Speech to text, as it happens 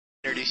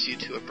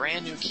introduce you to a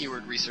brand new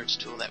keyword research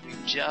tool that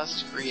we've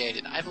just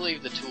created. I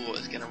believe the tool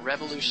is going to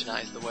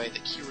revolutionize the way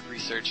that keyword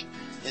research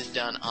is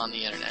done on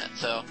the internet.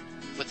 So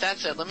with that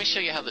said, let me show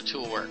you how the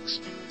tool works.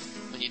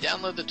 When you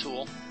download the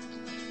tool,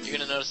 you're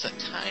going to notice a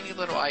tiny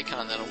little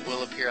icon that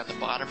will appear on the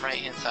bottom right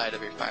hand side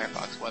of your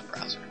Firefox web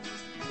browser.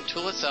 The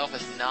tool itself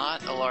is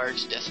not a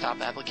large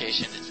desktop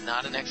application. It's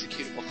not an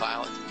executable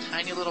file. It's a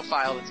tiny little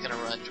file that's going to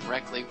run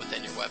directly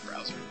within your web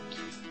browser.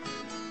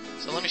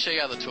 So let me show you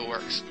how the tool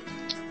works.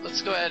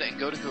 Let's go ahead and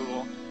go to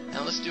Google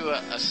and let's do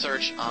a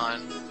search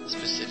on a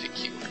specific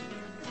keyword.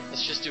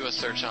 Let's just do a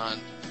search on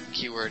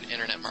keyword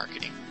internet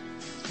marketing.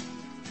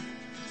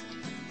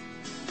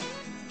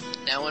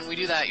 Now when we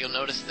do that, you'll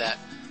notice that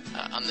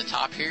on the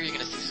top here you're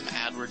going to see some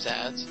AdWords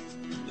ads.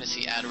 You're going to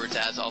see AdWords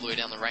ads all the way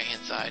down the right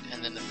hand side,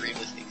 and then the free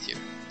listings here.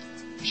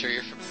 I'm sure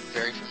you're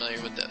very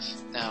familiar with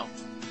this. Now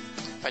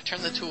if I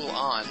turn the tool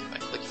on by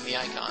clicking the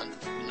icon,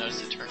 you'll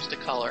notice it turns to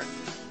color,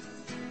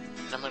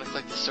 and I'm going to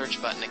click the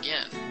search button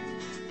again.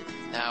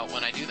 Now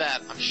when I do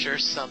that, I'm sure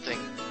something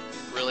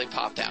really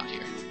popped out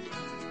here.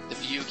 The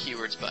View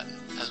Keywords button,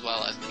 as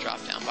well as the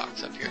drop down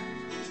box up here.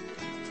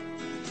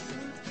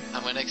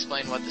 I'm going to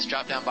explain what this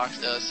drop down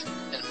box does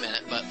in a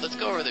minute, but let's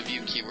go over the View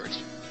Keywords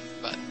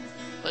button.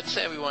 Let's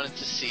say we wanted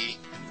to see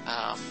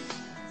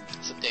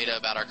some data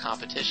about our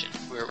competition.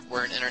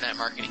 We're an internet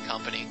marketing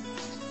company.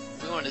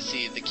 We want to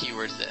see the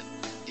keywords that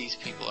these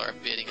people are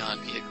bidding on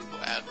via Google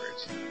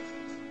AdWords.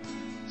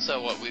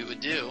 So what we would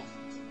do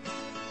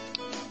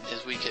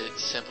is we could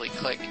simply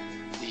click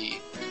the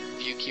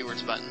View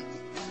Keywords button.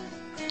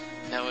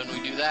 Now when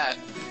we do that,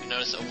 you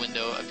notice a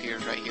window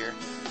appears right here.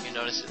 You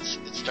notice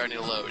it's starting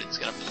to load. It's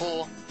going to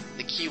pull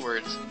the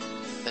keywords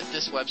that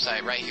this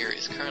website right here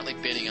is currently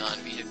bidding on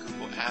via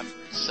Google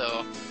AdWords.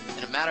 So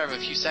in a matter of a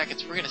few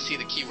seconds, we're going to see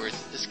the keywords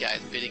that this guy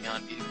is bidding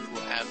on via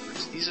Google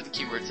AdWords. These are the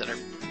keywords that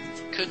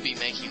could be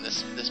making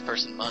this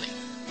person money.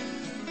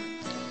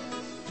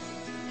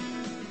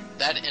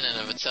 That in and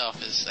of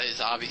itself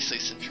is obviously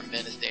some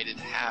tremendous data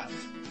to have.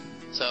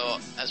 So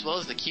as well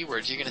as the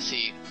keywords, you're going to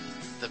see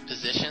the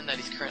position that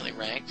he's currently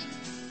ranked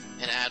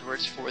in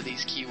AdWords for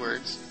these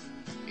keywords.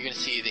 You're going to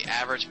see the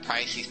average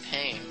price he's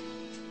paying.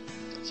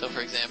 So for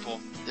example,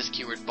 this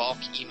keyword bulk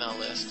email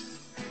list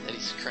that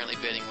he's currently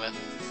bidding with,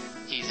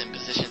 he's in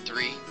position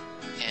 3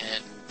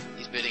 and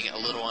he's bidding a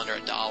little under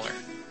 $1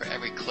 for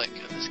every click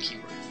of this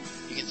keyword.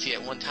 You can see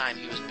at one time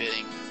he was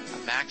bidding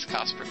a max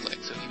cost per click,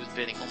 so he was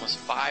bidding almost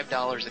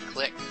 $5 a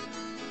click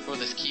for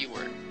this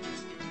keyword.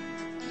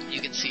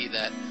 You can see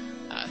that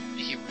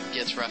he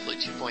gets roughly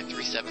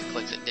 2.37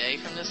 clicks a day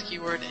from this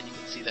keyword, and you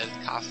can see that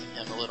it's costing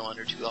him a little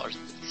under $2.50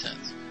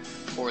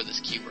 for this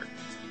keyword.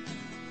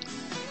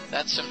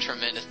 That's some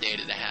tremendous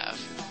data to have.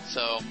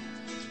 So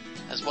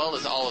as well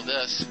as all of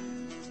this,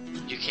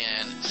 you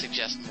can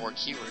suggest more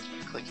keywords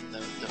by clicking the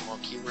More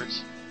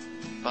Keywords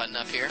button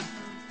up here.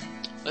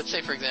 Let's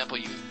say for example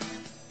you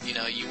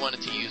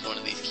wanted to use one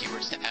of these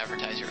keywords to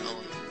advertise your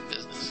own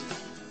business,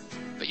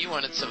 but you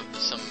wanted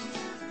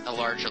a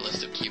larger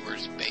list of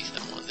keywords based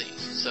on one of these.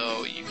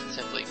 So you can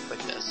simply click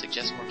the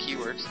Suggest More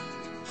Keywords.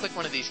 Click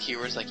one of these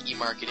keywords like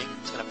e-marketing.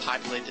 It's going to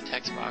populate the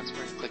text box. We're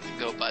going to click the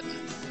Go button.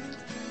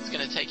 It's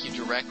going to take you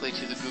directly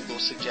to the Google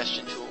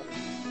suggestion tool.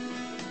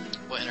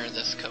 We'll enter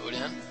this code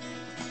in.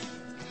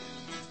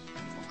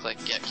 We'll click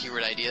Get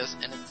Keyword Ideas,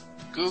 and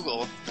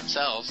Google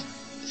themselves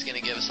is going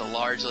to give us a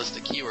large list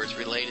of keywords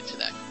related to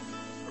that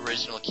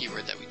original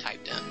keyword that we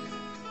typed in.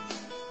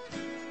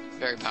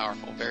 Very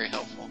powerful, very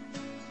helpful.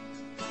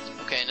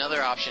 Okay,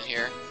 another option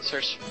here,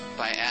 search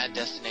by add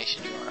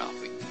destination URL.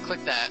 If we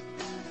click that,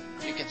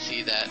 you can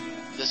see that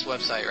this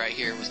website right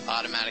here was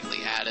automatically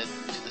added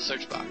to the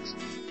search box.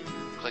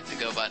 Click the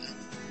Go button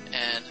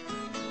and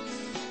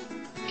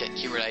get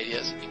keyword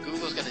ideas. And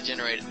Google's going to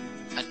generate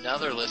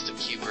another list of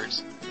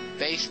keywords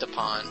based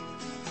upon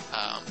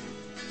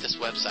this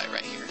website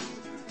right here.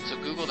 So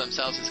Google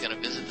themselves is going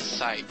to visit the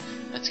site,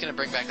 and it's going to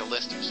bring back a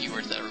list of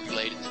keywords that are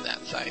related to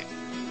that site.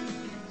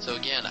 So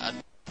again,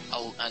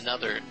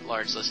 another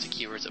large list of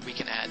keywords that we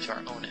can add to our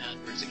own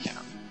AdWords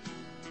account.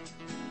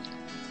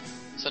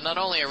 So not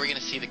only are we going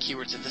to see the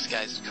keywords that this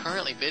guy is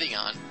currently bidding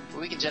on, but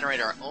we can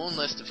generate our own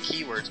list of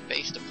keywords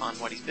based upon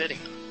what he's bidding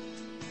on.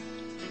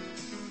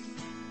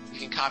 You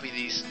can copy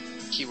these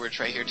keywords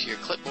right here to your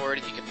clipboard,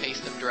 and you can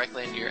paste them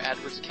directly into your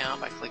AdWords account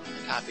by clicking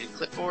the Copy to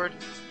Clipboard.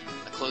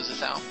 I'll close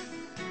this out,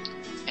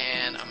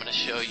 and I'm going to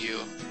show you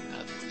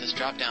this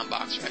drop-down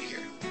box right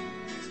here.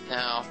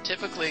 Now,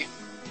 typically,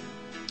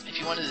 if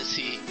you wanted to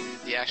see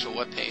the actual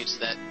web page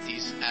that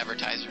these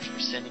advertisers were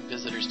sending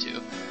visitors to,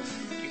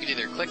 you could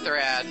either click their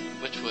ad,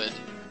 which would,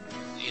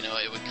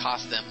 it would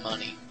cost them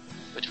money,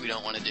 which we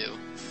don't want to do.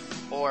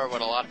 Or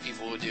what a lot of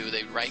people would do,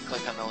 they'd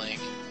right-click on the link,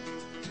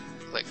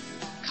 click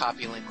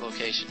Copy Link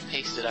Location,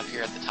 paste it up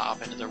here at the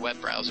top into their web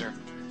browser,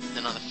 and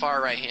then on the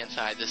far right-hand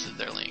side, this is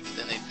their link.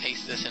 Then they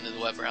paste this into the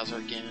web browser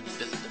again and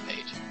visit the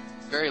page.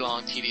 Very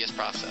long, tedious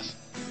process.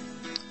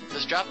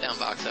 This drop-down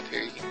box up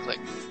here, you can click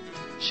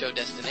Show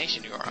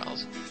Destination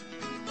URLs.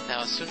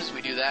 Now, as soon as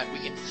we do that, we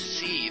can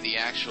see the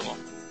actual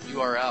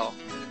URL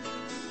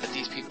that these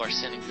these people are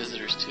sending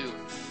visitors to.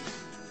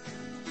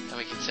 And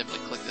we can simply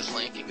click this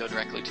link and go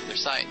directly to their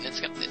site. And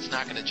it's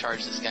not going to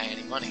charge this guy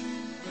any money.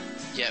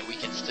 Yet we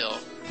can still,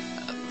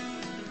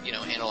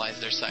 analyze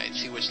their site,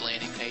 see which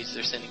landing page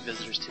they're sending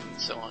visitors to, and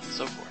so on and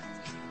so forth.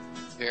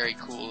 Very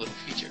cool little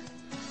feature.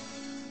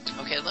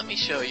 Okay, let me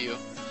show you.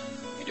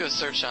 You do a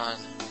search on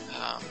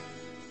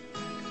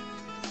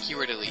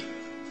keyword elite.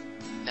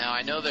 Now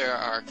I know there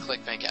are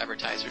ClickBank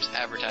advertisers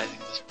advertising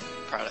this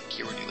product,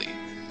 keyword elite.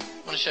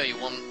 I want to show you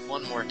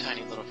one more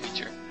tiny little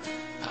feature.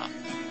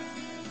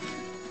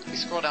 If we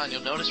scroll down,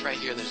 you'll notice right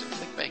here there's a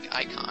ClickBank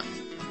icon.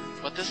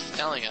 What this is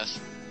telling us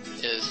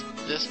is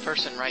this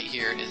person right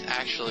here is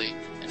actually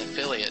an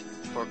affiliate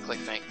for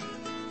ClickBank,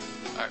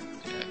 or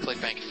a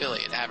ClickBank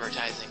affiliate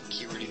advertising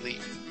keyword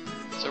elite.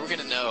 So we're going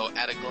to know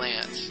at a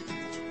glance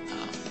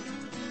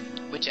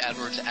which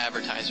AdWords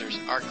advertisers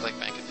are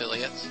ClickBank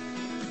affiliates.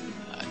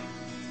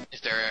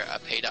 If they're a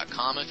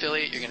Pay.com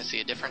affiliate, you're going to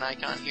see a different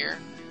icon here.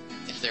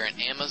 If they're an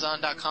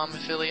Amazon.com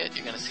affiliate,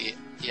 you're going to see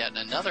yet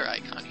another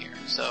icon here.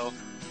 So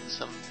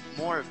some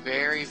more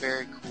very,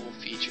 very cool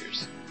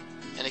features.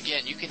 And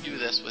again, you can do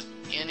this with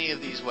any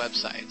of these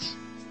websites.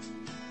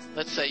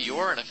 Let's say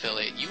you're an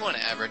affiliate, you want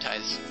to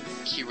advertise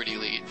keyword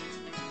elite.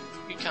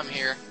 You come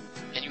here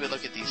and you would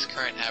look at these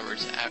current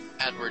AdWords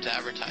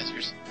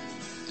advertisers.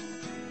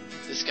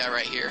 This guy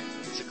right here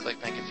is a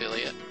ClickBank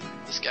affiliate.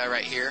 This guy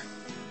right here,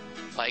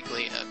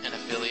 likely an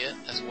affiliate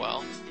as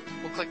well.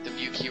 We'll click the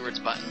View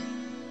Keywords button.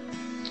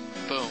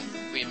 Boom.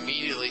 We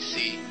immediately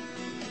see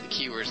the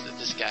keywords that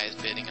this guy is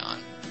bidding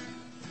on.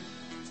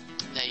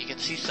 Now you can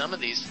see some of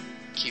these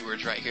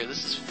keywords right here.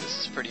 This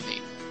is pretty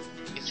neat.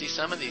 You can see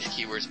some of these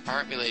keywords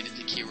aren't related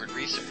to keyword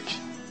research,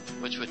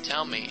 which would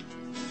tell me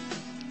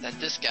that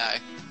this guy,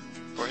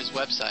 for his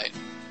website,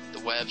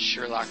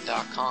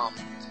 thewebsherlock.com,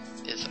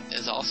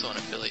 is also an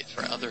affiliate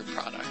for other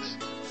products.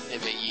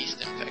 Maybe a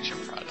yeast infection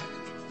product,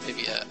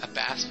 maybe a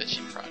bass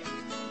fishing product.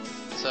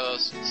 So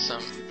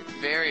some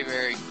very,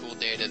 very cool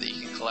data that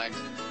you can collect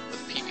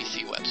with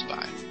PPC Web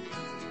Spy.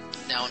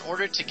 Now, in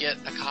order to get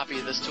a copy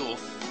of this tool,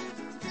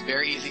 it's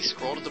very easy.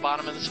 Scroll to the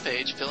bottom of this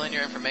page, fill in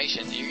your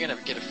information, and you're going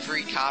to get a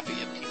free copy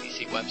of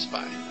PPC Web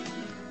Spy.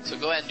 So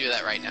go ahead and do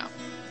that right now.